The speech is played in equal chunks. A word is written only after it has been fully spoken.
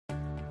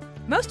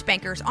Most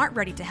bankers aren't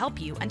ready to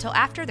help you until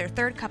after their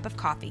third cup of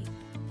coffee.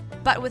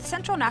 But with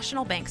Central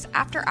National Bank's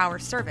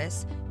after-hours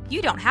service,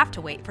 you don't have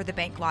to wait for the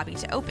bank lobby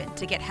to open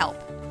to get help.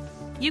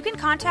 You can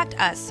contact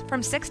us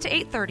from 6 to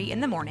 8:30 in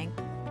the morning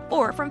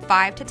or from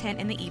 5 to 10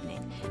 in the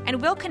evening,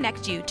 and we'll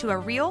connect you to a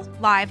real,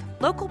 live,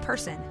 local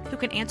person who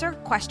can answer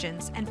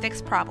questions and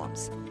fix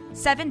problems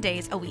 7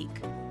 days a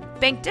week.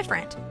 Bank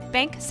different.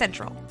 Bank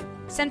Central.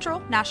 Central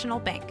National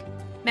Bank.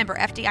 Member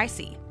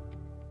FDIC.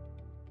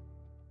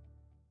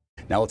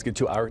 Now let's get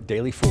to our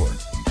Daily 4.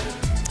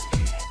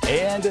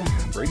 And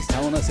Brady's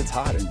telling us it's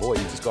hot, and boy,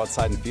 you just go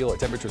outside and feel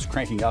it. Temperatures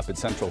cranking up in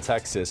Central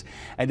Texas.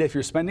 And if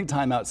you're spending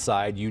time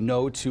outside, you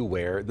know to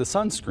wear the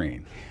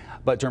sunscreen.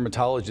 But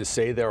dermatologists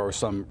say there are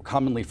some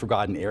commonly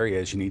forgotten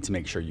areas you need to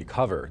make sure you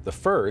cover. The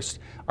first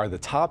are the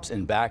tops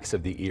and backs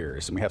of the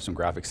ears, and we have some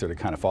graphics there to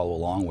kind of follow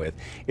along with.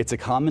 It's a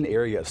common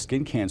area of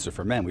skin cancer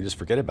for men. We just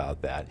forget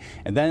about that.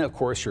 And then, of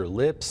course, your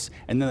lips,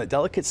 and then the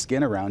delicate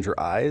skin around your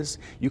eyes.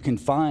 You can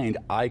find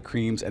eye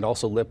creams and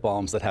also lip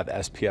balms that have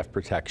SPF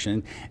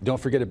protection. Don't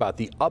forget about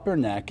the upper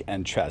neck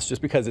and chest.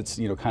 Just because it's,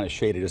 kind of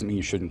shaded doesn't mean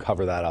you shouldn't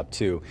cover that up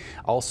too.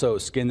 Also,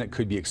 skin that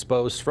could be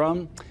exposed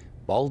from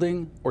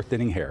balding or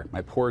thinning hair.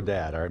 My poor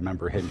dad, I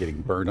remember him getting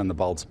burned on the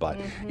bald spot.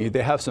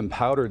 They have some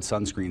powdered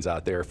sunscreens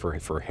out there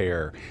for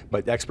hair,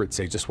 but experts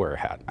say just wear a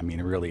hat. I mean,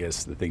 it really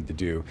is the thing to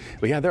do.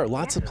 But yeah, there are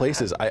lots of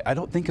places. I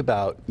don't think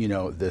about,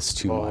 this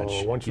too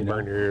much. Once you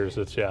burn your ears,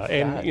 it's,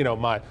 And,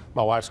 my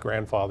wife's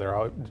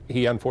grandfather,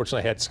 he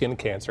unfortunately had skin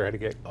cancer, had to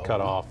get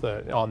cut off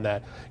on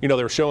that. They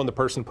were showing the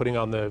person putting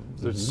on the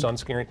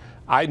sunscreen.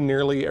 I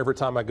nearly, every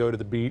time I go to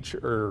the beach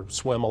or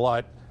swim a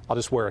lot, I'll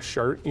just wear a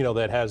shirt,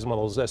 that has one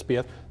of those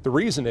SPF. The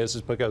reason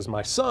is because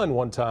my son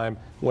one time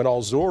went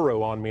all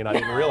Zorro on me and I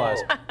didn't realize.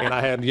 And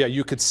I had,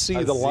 you could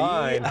see the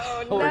line.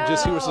 Oh, no.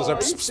 He was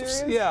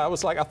just like, I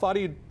was like, I thought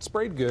he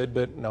sprayed good,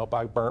 but nope,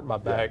 I burnt my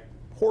back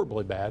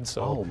horribly bad.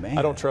 So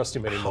I don't trust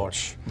him anymore.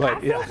 But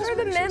I feel for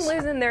the men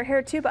losing their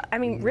hair too, but I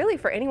mean, really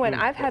for anyone,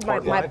 I've had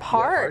my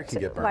part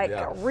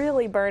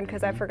really burned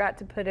because I forgot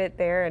to put it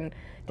there and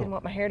didn't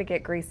want my hair to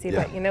get greasy,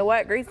 but you know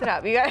what? Grease it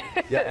up. You got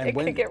it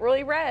can get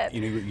really red.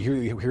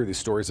 You hear these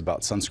stories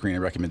about sunscreen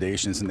and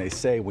recommendations, and they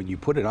say when you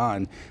put it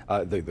on,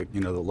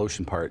 the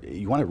lotion part,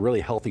 you want a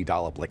really healthy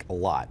dollop, like a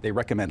lot. They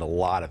recommend a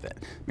lot of it.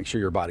 Make sure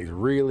your body's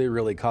really,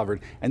 really covered,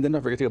 and then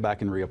don't forget to go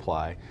back and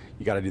reapply.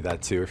 You got to do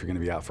that too if you're going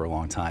to be out for a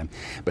long time.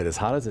 But as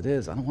hot as it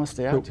is, I don't want to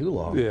stay out too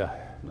long.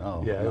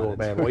 No, well,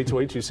 man, wait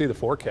till you see the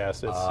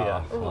forecast. It's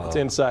it's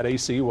inside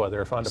AC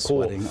weather. If I'm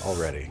sweating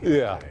already.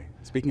 Yeah. Okay.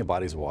 Speaking of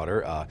bodies of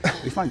water,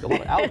 we find a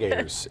lot of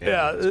alligators.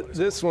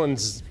 This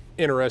one's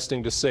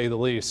interesting to say the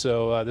least.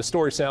 So the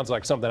story sounds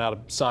like something out of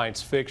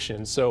science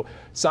fiction. So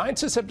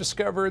scientists have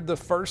discovered the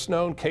first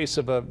known case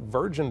of a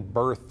virgin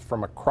birth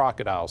from a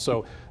crocodile.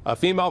 So a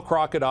female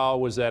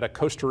crocodile was at a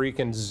Costa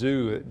Rican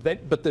zoo,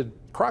 but the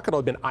crocodile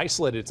had been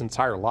isolated its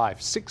entire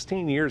life,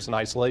 16 years in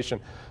isolation.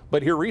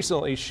 But here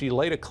recently, she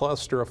laid a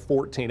cluster of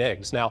 14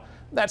 eggs. Now,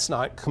 that's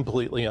not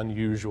completely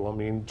unusual. I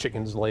mean,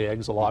 chickens lay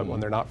eggs a lot when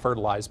they're not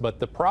fertilized. But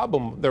the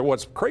problem there,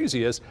 what's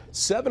crazy is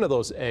 7 of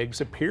those eggs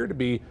appear to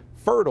be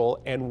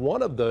fertile, and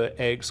one of the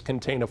eggs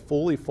contained a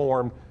fully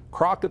formed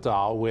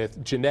crocodile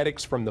with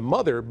genetics from the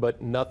mother,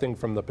 but nothing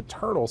from the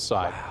paternal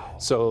side. Wow.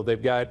 So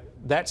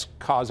that's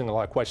causing a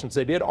lot of questions.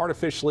 They did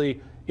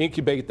artificially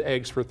incubate the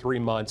eggs for 3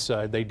 months.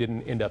 They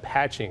didn't end up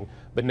hatching,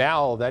 but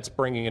now that's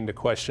bringing into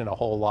question a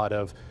whole lot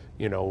of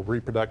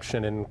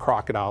reproduction in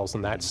crocodiles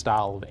and that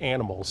style of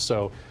animals.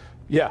 So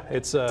yeah,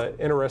 it's an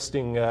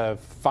interesting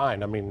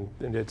find. I mean,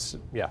 it's,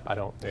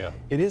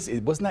 It is.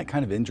 It wasn't that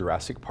kind of in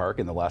Jurassic Park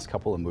in the last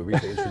couple of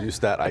movies. They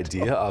introduced that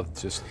idea of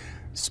just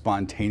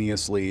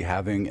spontaneoally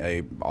having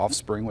a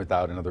offspring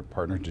without another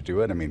partner to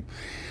do it. I mean,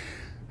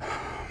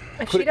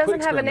 if she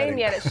doesn't have a name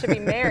yet, it should be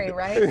Mary,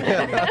 right?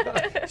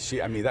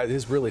 That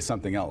is really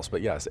something else.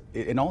 But yes,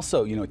 and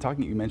also, you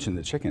mentioned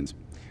the chickens.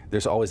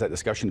 There's always that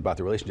discussion about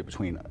the relationship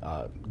between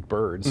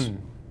birds,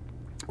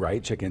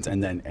 right, chickens,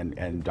 and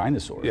then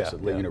dinosaurs,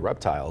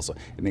 reptiles.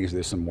 It means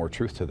there's some more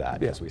truth to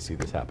that as we see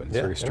this happen. It's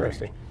very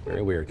strange,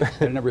 very weird.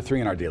 And number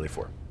 3 in our Daily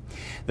 4.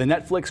 The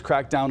Netflix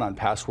crackdown on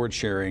password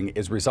sharing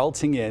is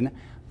resulting in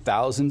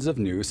thousands of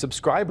new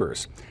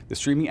subscribers. The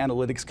streaming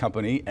analytics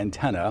company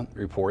Antenna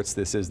reports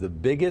this is the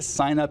biggest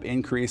sign-up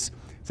increase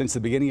since the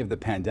beginning of the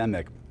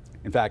pandemic.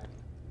 In fact,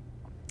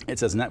 it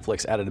says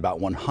Netflix added about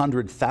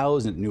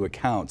 100,000 new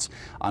accounts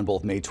on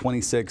both May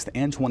 26th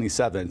and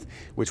 27th,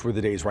 which were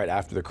the days right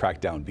after the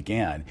crackdown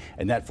began.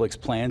 And Netflix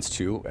plans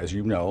to, as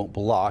you know,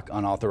 block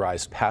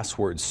unauthorized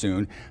passwords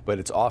soon, but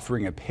it's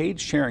offering a paid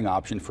sharing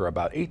option for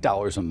about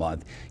 $8 a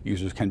month.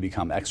 Users can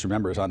become extra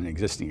members on an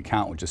existing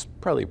account, which is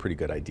probably a pretty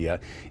good idea.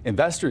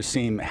 Investors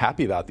seem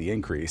happy about the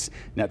increase.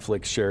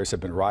 Netflix shares have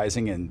been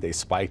rising, and they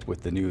spiked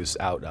with the news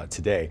out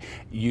today.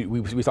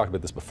 We talked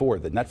about this before,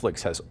 that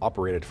Netflix has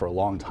operated for a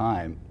long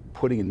time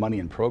putting in money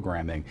in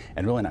programming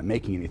and really not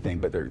making anything,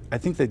 but I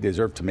think they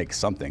deserve to make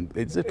something.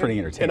 It's pretty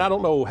entertaining. And I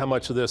don't know how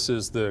much of this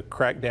is the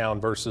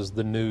crackdown versus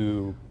the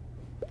new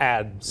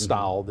ad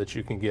style that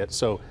you can get.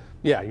 So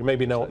Yeah, you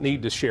maybe don't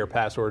need to share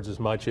passwords as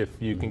much if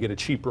you can get a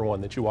cheaper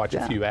one that you watch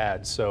a few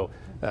ads. So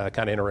kind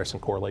of interesting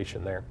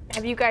correlation there.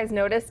 Have you guys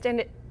noticed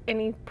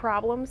any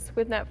problems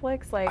with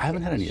Netflix? Like I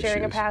haven't had any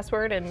sharing issues. a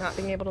password and not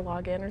being able to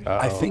log in or something?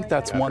 I think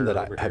that's one that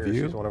I have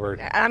you.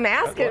 I'm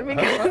asking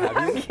because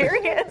I'm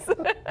curious.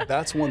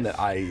 That's one that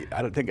I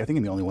think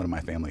I'm the only one in my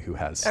family who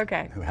has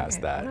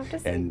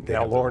that. And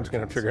now Lauren's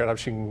going to figure out if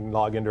she can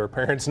log into her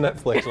parents'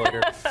 Netflix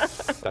later.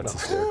 That's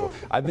hysterical.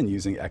 I've been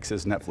using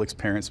X's Netflix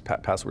parents'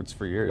 passwords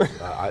for years.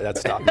 That's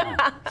stopped now.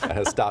 That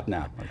has stopped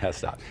now. It has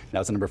stopped.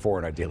 Now it's number 4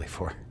 in our daily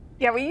 4.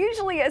 Yeah, we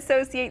usually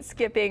associate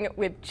skipping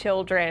with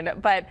children,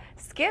 but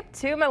skip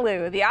to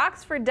Malou. The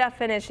Oxford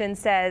definition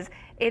says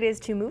it is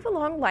to move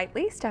along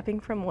lightly, stepping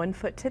from one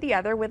foot to the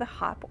other with a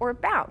hop or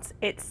bounce.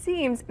 It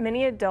seems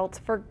many adults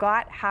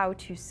forgot how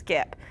to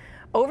skip.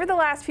 Over the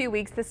last few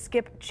weeks, the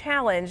skip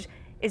challenge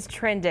is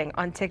trending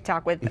on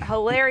TikTok with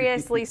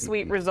hilariously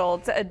sweet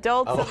results.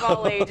 Adults of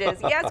all ages,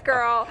 yes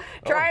girl,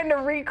 trying to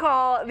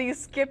recall the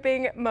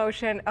skipping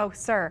motion. Oh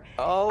sir.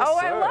 Oh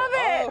sir. I love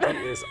it. Oh,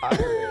 he is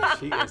Irish.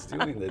 He is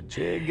doing the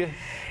jig.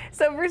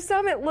 So for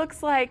some it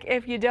looks like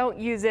if you don't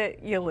use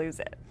it, you lose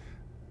it.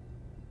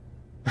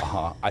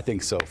 I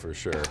think so for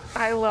sure.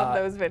 I love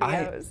those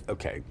videos.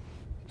 Okay,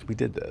 we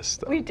did this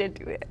though. We did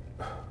do it.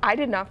 I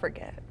did not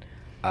forget.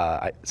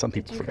 Some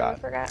people forgot.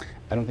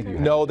 I don't think you.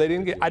 No, they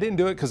didn't. I didn't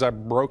do it because I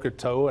broke a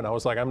toe, and I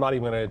was like, I'm not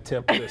even going to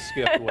attempt to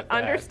skip with that.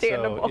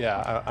 Understandable. So,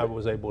 yeah, I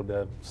was able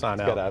to sign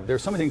out.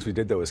 There's so many things we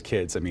did though as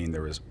kids. I mean,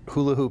 there was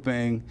hula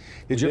hooping.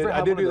 Did you ever?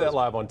 I did do that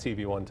live on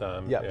TV one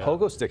time. Yeah,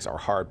 pogo sticks are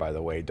hard, by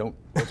the way.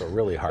 Those are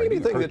really hard.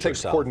 Anything that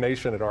takes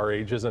coordination at our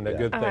age isn't a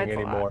good thing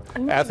anymore. I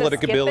mean,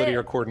 Athletic ability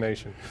or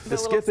coordination. The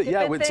skip it,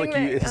 yeah, it's like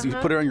you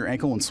put it on your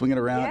ankle and swing it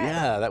around.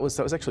 Yeah, that was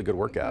actually a good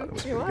workout. It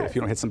was pretty good if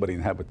you don't hit somebody in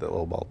the head with the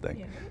little ball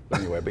thing. Yeah.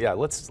 But anyway, but yeah,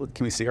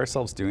 can we see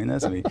ourselves doing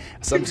this? I mean,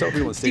 some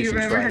people on stage. Do you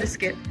remember how to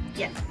skip?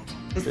 Yes.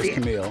 Here's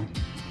Camille.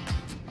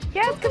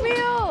 Yes,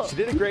 Camille. She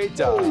did a great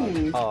job.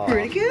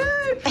 Pretty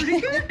good. Pretty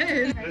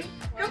good.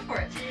 Go for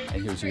it.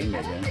 And here's you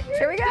again.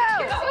 Here we go.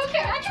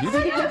 You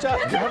did a good job.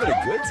 You're having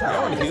a good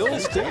time.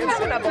 Heels too. I'm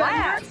having a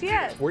blast.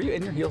 Yes. Were you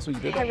in your heels when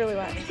you did that? I really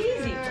was. It's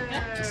easy.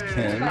 It's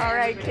Kim. All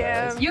right,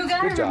 Kim. You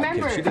gotta good job,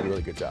 remember. Kim. She did a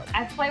really good job.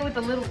 I play with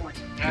the little one.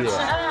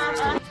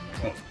 Yeah.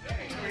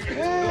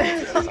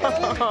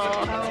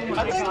 Oh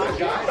my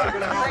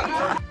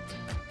God.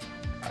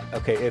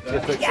 Okay, if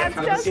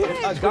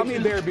a gummy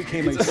bear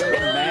became a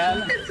certain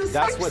man,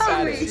 that's what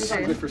that is.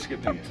 I'm good for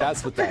skipping it.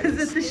 That's what that is.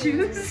 Is it the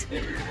shoes?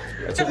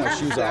 I took my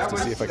shoes off to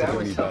see if I could do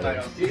any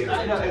better.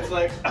 I know, it's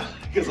like,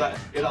 because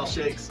it all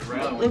shakes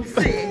around. Let's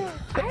see.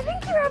 I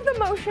think you have the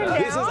motion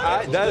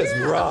down. That is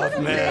rough,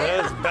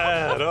 man. That's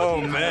bad. Oh,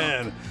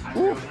 man.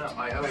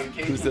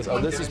 Who's this? Oh,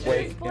 this is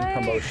Blake in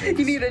promotion.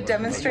 You need a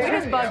demonstrator? We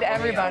just bugged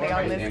everybody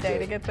on this day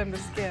to get them to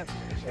skip.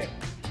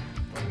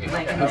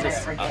 Hey,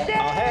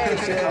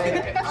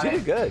 Shay. She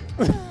did good.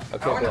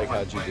 Okay, Blake,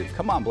 how'd you do?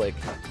 Come on, Blake.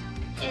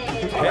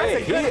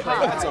 Hey,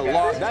 that's a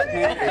long. That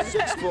man is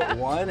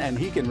 6'1", and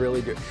he can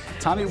really do.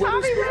 Tommy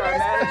Witherspoon, our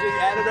managing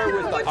editor,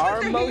 with the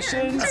arm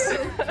motions.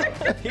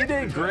 He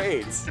did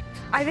great.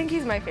 I think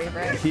he's my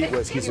favorite. He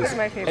was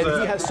my favorite.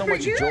 And he has so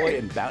much joy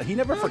and bounce. He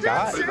never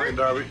forgot.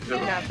 Darby.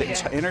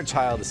 The inner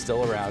child is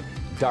still around.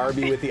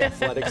 Darby with the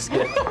athletic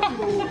skip.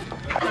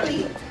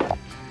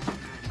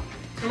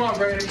 Come on,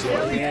 Brandon.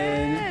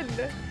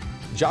 Jillian.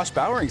 Josh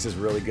Bowerings is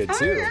really good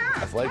too.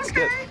 Athletic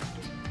skip.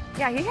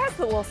 Yeah, he has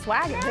the little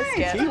swag in his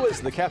skip. He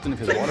was the captain of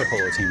his water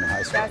polo team in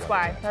high school. That's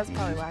why. That's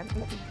probably why.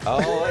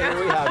 Oh, here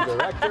we have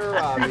director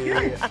Robbie.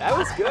 That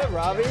was good,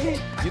 Robbie.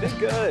 You did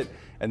good.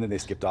 And then they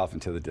skipped off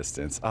into the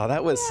distance. Oh,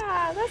 that was.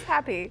 Yeah, that's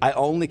happy. I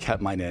only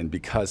kept mine in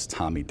because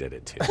Tommy did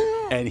it too.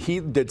 And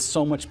he did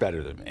so much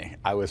better than me.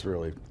 I was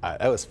really,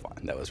 that was fun.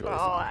 That was really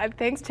fun. And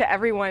thanks to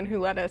everyone who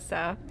let us.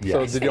 Yes.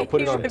 So did y'all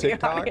put it on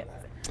TikTok?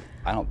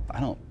 I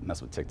don't mess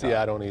with TikTok.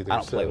 Yeah, I don't either. I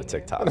don't play with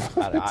TikTok.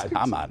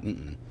 I'm not.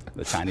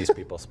 The Chinese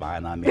people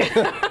spying on me. No,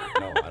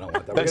 I don't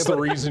want that. That's the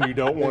reason you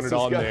don't want it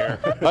on there.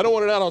 I don't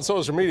want it out on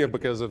social media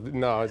because of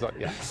it's like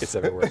it's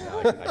everywhere now.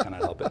 I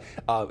cannot help it.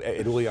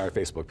 It will be on our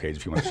Facebook page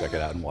if you want to check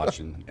it out and watch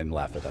and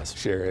laugh at us.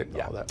 Share it.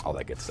 Yeah, all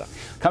that good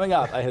stuff. Coming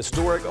up, a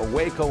historic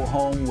Waco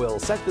home will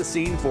set the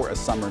scene for a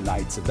summer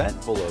nights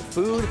event full of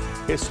food,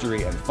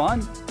 history, and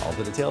fun. All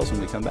the details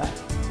when we come back.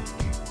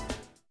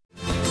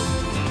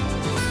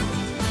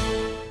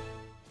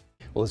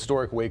 Well,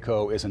 Historic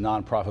Waco is a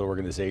nonprofit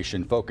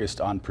organization focused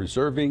on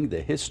preserving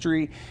the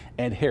history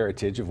and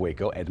heritage of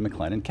Waco and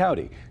McLennan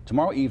County.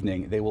 Tomorrow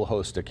evening, they will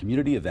host a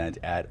community event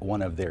at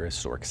one of their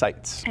historic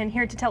sites. And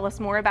here to tell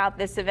us more about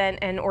this event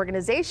and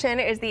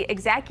organization is the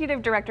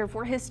Executive Director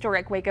for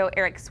Historic Waco,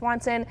 Eric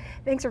Swanson.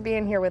 Thanks for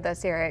being here with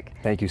us, Eric.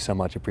 Thank you so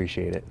much.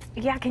 Appreciate it.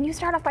 Yeah, can you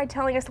start off by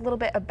telling us a little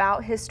bit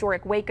about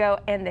Historic Waco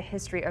and the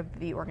history of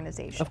the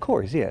organization? Of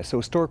course, yeah. So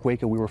Historic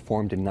Waco, we were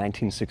formed in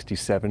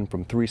 1967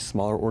 from 3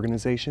 smaller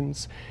organizations.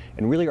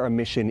 And really our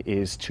mission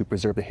is to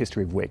preserve the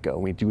history of Waco.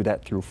 We do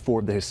that through 4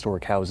 of the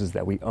historic houses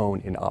that we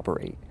own and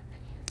operate.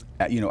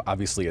 You know,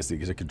 obviously as the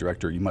executive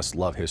director, you must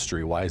love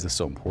history. Why is this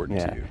so important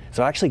to you?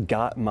 So I actually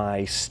got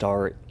my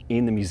start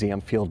in the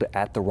museum field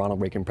at the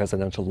Ronald Reagan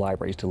Presidential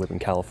Library. I used to live in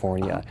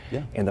California.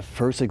 And the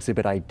first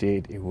exhibit I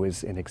did, it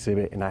was an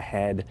exhibit, and I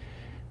had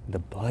the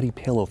bloody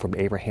pillow from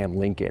Abraham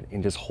Lincoln,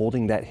 and just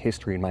holding that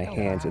history in my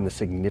hands and the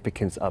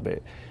significance of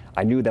it.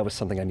 I knew that was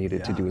something I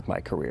needed to do with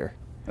my career.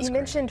 You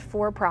mentioned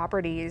 4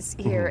 properties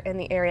here in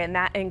the area, and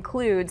that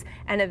includes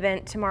an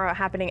event tomorrow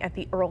happening at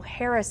the Earl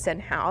Harrison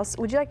House.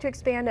 Would you like to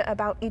expand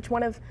about each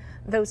one of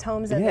those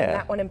homes and then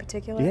that one in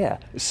particular? Yeah,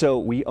 so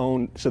we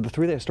own, the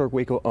 3 that Historic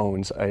Waco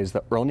owns is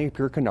the Earl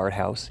Napier Kennard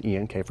House,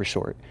 ENK for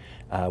short.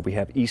 We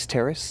have East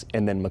Terrace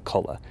and then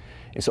McCullough.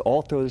 And so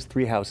all those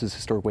 3 houses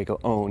Historic Waco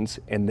owns,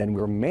 and then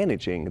we're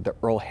managing the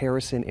Earl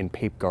Harrison and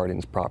Pape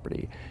Gardens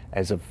property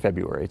as of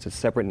February. It's a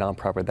separate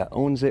nonprofit that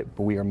owns it,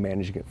 but we are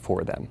managing it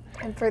for them.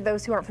 And for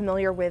those who aren't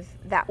familiar with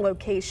that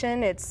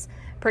location, it's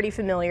pretty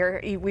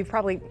familiar. We've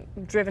probably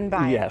driven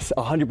by it. Yes,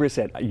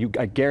 100%.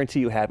 I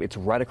guarantee you have. It's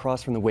right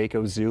across from the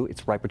Waco Zoo.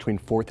 It's right between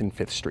 4th and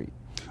 5th Street.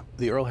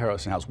 The Earl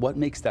Harrison House, what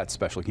makes that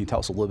special? Can you tell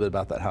us a little bit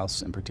about that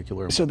house in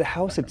particular? So the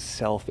house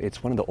itself,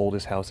 it's one of the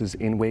oldest houses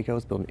in Waco.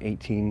 It's built in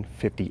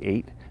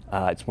 1858.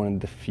 It's one of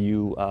the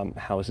few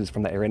houses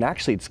from that area. And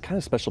actually, it's kind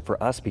of special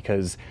for us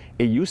because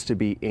it used to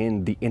be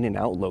in the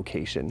In-N-Out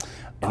location.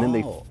 And then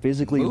they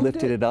physically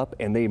lifted it up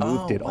and they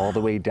moved it all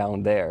the way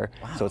down there.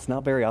 So it's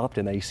not very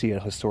often that you see a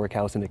historic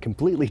house in a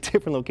completely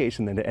different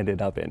location than it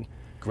ended up in.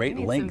 Great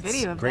links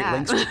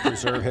to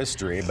preserve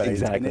history, but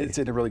it's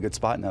in a really good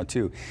spot now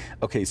too.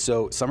 Okay,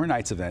 so Summer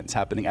Nights event's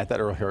happening at that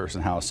Earl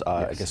Harrison House.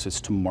 I guess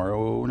it's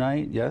tomorrow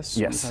night, yes?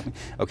 Yes.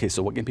 Okay,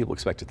 so what can people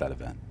expect at that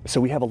event?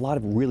 So we have a lot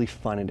of really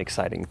fun and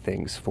exciting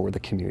things for the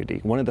community.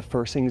 One of the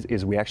first things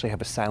is we actually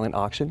have a silent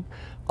auction.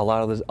 A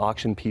lot of those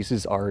auction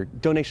pieces are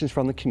donations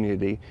from the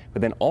community,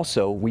 but then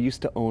also we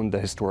used to own the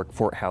historic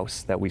Fort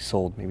House that we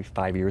sold maybe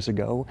 5 years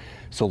ago.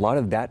 So a lot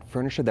of that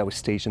furniture that was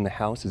staged in the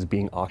house is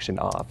being auctioned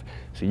off.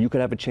 So you could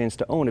have a chance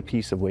to own a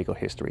piece of Waco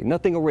history.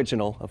 Nothing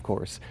original, of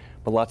course,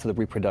 but lots of the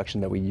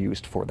reproduction that we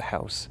used for the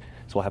house.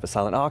 So we'll have a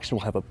silent auction,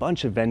 we'll have a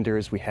bunch of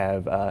vendors, we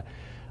have a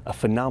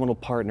phenomenal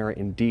partner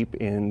in Deep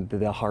in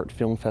the Heart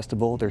Film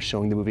Festival. They're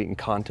showing the movie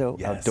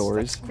Encanto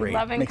outdoors. That's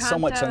great. Makes so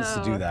much sense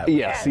to do that.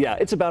 Yes, yeah,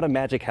 it's about a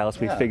magic house.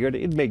 We figured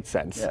it made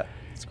sense. Yeah.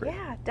 Great.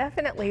 Yeah,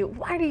 definitely.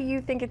 Why do you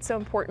think it's so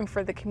important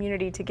for the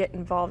community to get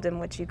involved in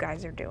what you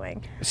guys are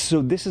doing?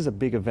 So this is a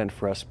big event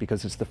for us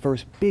because it's the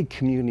first big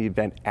community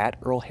event at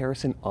Earl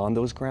Harrison on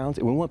those grounds.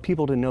 And we want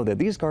people to know that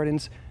these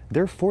gardens,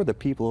 they're for the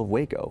people of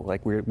Waco.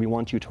 Like we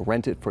want you to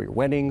rent it for your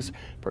weddings,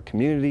 for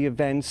community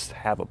events,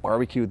 have a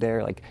barbecue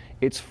there. Like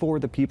it's for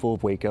the people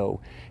of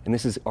Waco. And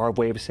this is our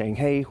way of saying,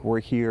 hey, we're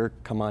here,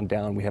 come on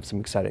down. We have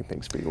some exciting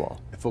things for you all.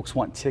 If folks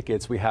want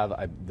tickets, we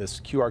have this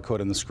QR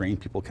code on the screen.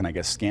 People can, I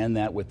guess, scan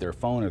that with their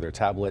phone or their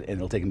tablet and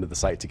it'll take them to the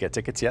site to get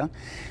tickets, yeah?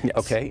 Yes.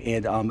 Okay,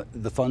 and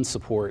the funds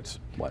support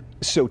what?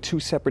 So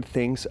 2 separate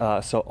things.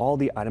 So all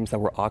the items that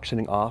we're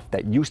auctioning off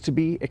that used to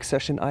be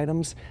accession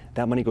items,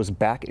 that money goes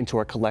back into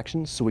our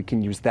collections so we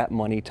can use that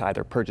money to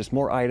either purchase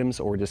more items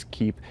or just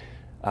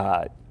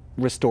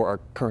restore our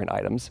current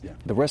items. Yeah.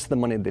 The rest of the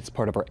money, that's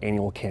part of our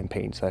annual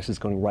campaign. So that's just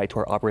going right to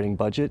our operating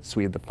budget so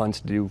we have the funds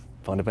to do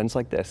fun events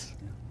like this.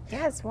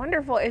 Yes,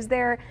 wonderful. Is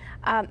there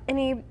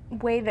any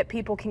way that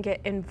people can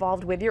get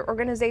involved with your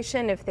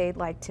organization if they'd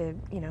like to,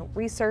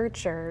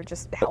 research or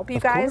just help you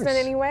guys in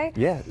any way?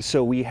 Yeah,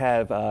 so we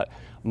have,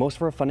 most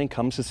of our funding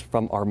comes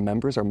from our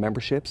members, our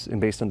memberships,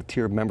 and based on the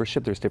tier of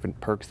membership, there's different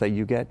perks that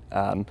you get.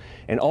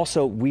 And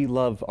also, we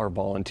love our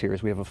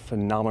volunteers. We have a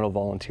phenomenal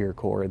volunteer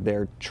corps.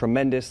 They're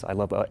tremendous. I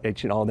love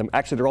each and all of them.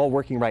 Actually, they're all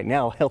working right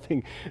now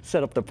helping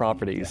set up the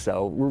properties,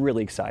 so we're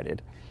really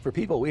excited. For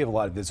people, we have a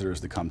lot of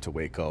visitors that come to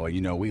Waco.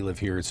 We live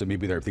here, so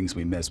maybe there are things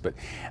we miss, but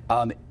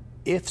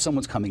if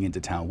someone's coming into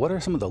town, what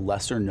are some of the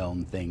lesser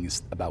known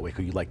things about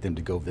Waco you'd like them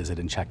to go visit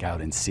and check out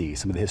and see?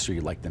 Some of the history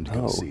you'd like them to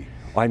go see?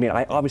 Well, I mean,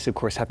 I obviously, of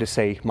course, have to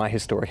say my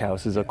historic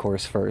house is, of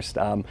course, first.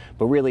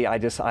 But really, I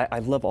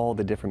love all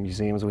the different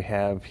museums we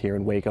have here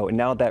in Waco. And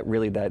now that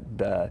really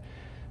the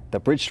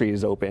Bridge Street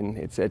is open,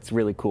 it's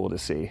really cool to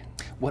see.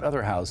 What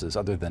other houses,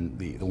 other than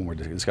the one we're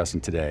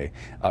discussing today,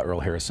 Earl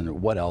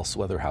Harrison, what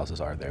other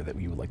houses are there that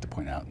you would like to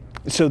point out?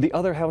 So the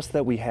other house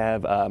that we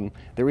have,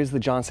 there is the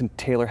Johnson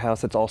Taylor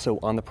house that's also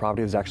on the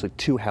property. There's actually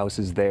 2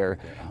 houses there,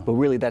 but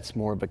really that's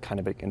more of a kind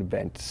of an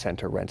event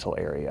center rental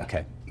area.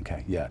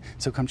 Okay, yeah.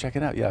 So come check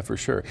it out, yeah, for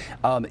sure.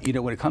 When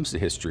it comes to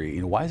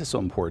history, why is it so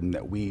important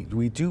that we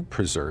do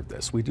preserve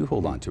this? We do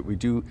hold on to it. We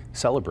do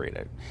celebrate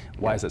it.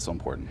 Why is that so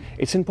important?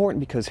 It's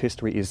important because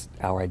history is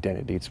our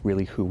identity. It's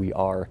really who we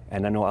are.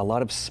 And I know a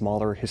lot of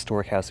smaller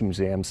historic house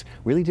museums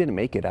really didn't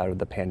make it out of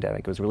the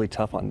pandemic. It was really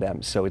tough on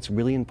them. So it's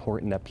really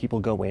important that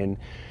people go in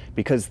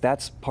because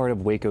that's part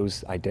of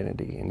Waco's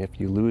identity. And if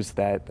you lose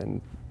that,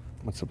 then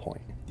what's the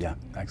point? Yeah,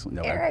 excellent.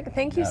 No, Eric,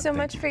 thank you so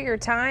much for your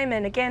time.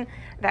 And again,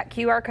 that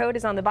QR code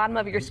is on the bottom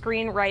of your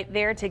screen right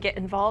there to get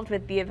involved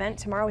with the event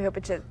tomorrow. We hope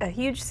it's a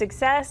huge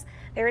success.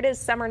 There it is,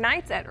 Summer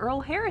Nights at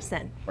Earl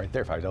Harrison. Right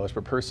there, $5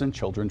 per person.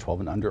 Children 12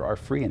 and under are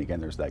free. And again,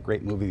 there's that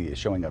great movie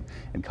showing up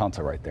in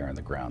Encanto right there in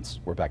the grounds.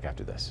 We're back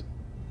after this.